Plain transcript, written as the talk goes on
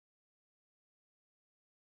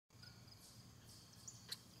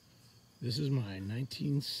This is my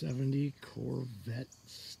 1970 Corvette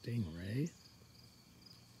Stingray.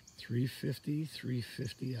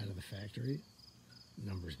 350 out of the factory.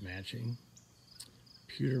 Numbers matching.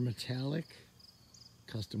 Pewter metallic.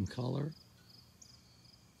 Custom color.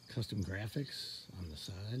 Custom graphics on the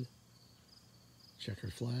side.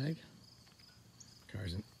 Checker flag.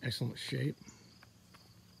 Car's in excellent shape.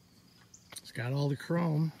 It's got all the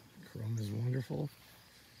chrome. Chrome is wonderful.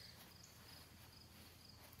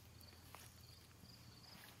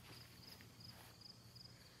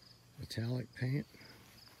 Metallic paint.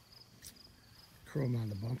 Chrome on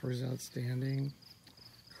the bumper is outstanding.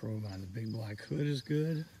 Chrome on the big black hood is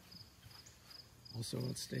good. Also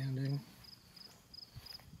outstanding.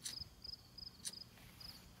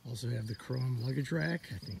 Also have the chrome luggage rack.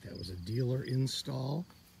 I think that was a dealer install.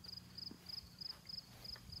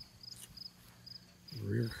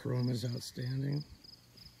 Rear chrome is outstanding.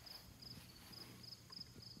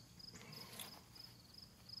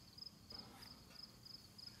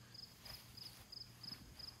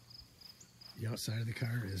 The outside of the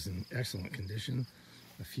car is in excellent condition.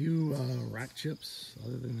 A few rock chips.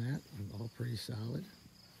 Other than that, all pretty solid.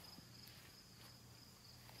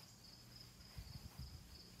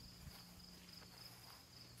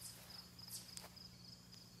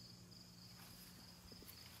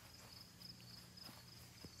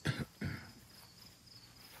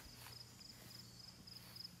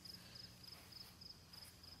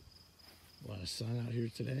 A lot of sun out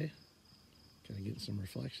here today. Kind of getting some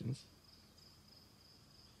reflections.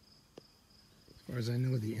 As far as I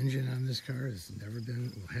know, the engine on this car has never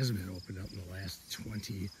been, well, hasn't been opened up in the last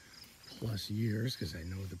 20 plus years, because I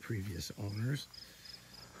know the previous owners.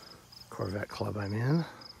 Corvette Club I'm in.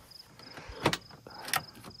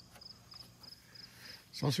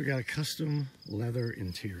 It's also got a custom leather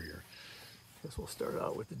interior. Guess we'll start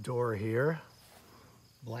out with the door here.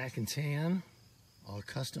 Black and tan, all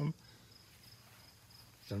custom.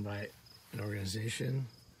 Done by an organization,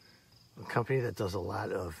 a company that does a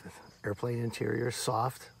lot of airplane interiors,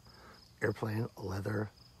 soft airplane leather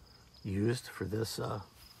used for this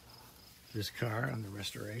this car on the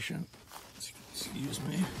restoration. Excuse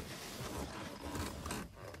me.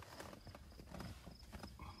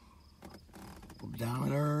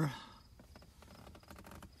 Odometer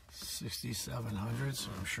 6,700, so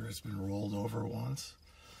I'm sure it's been rolled over once.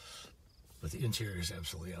 But the interior is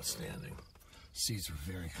absolutely outstanding. Seats are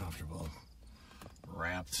very comfortable.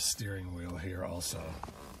 Wrapped steering wheel here also.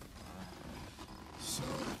 So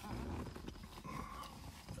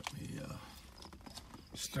let me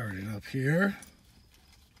start it up here.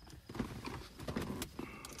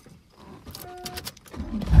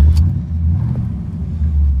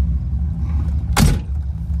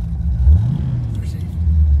 There's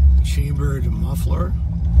a chambered muffler.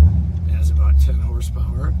 It has about 10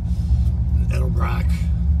 horsepower. An Edelbrock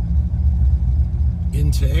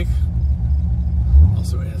intake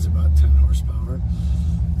also adds about 10 horsepower.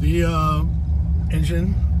 The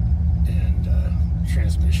engine and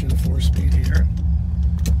transmission 4-speed here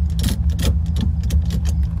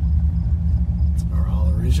are all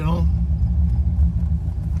original.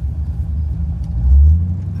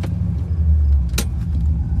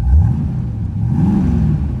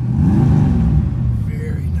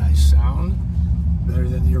 Very nice sound, better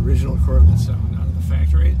than the original Corvette sound out of the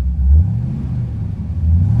factory.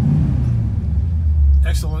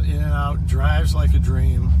 Excellent in and out, drives like a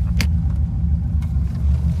dream.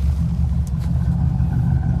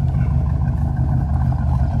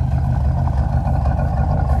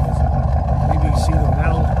 Maybe you see the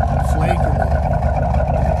metal flake in the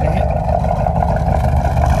paint.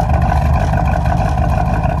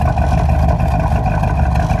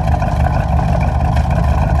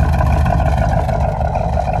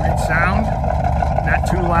 Great sound, not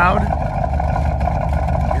too loud.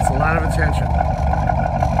 Gets a lot of attention.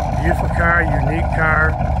 Beautiful car, unique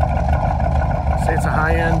car. Say it's a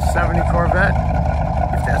high-end 70 Corvette,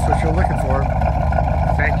 if that's what you're looking for.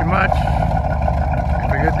 Thank you much.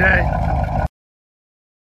 Have a good day.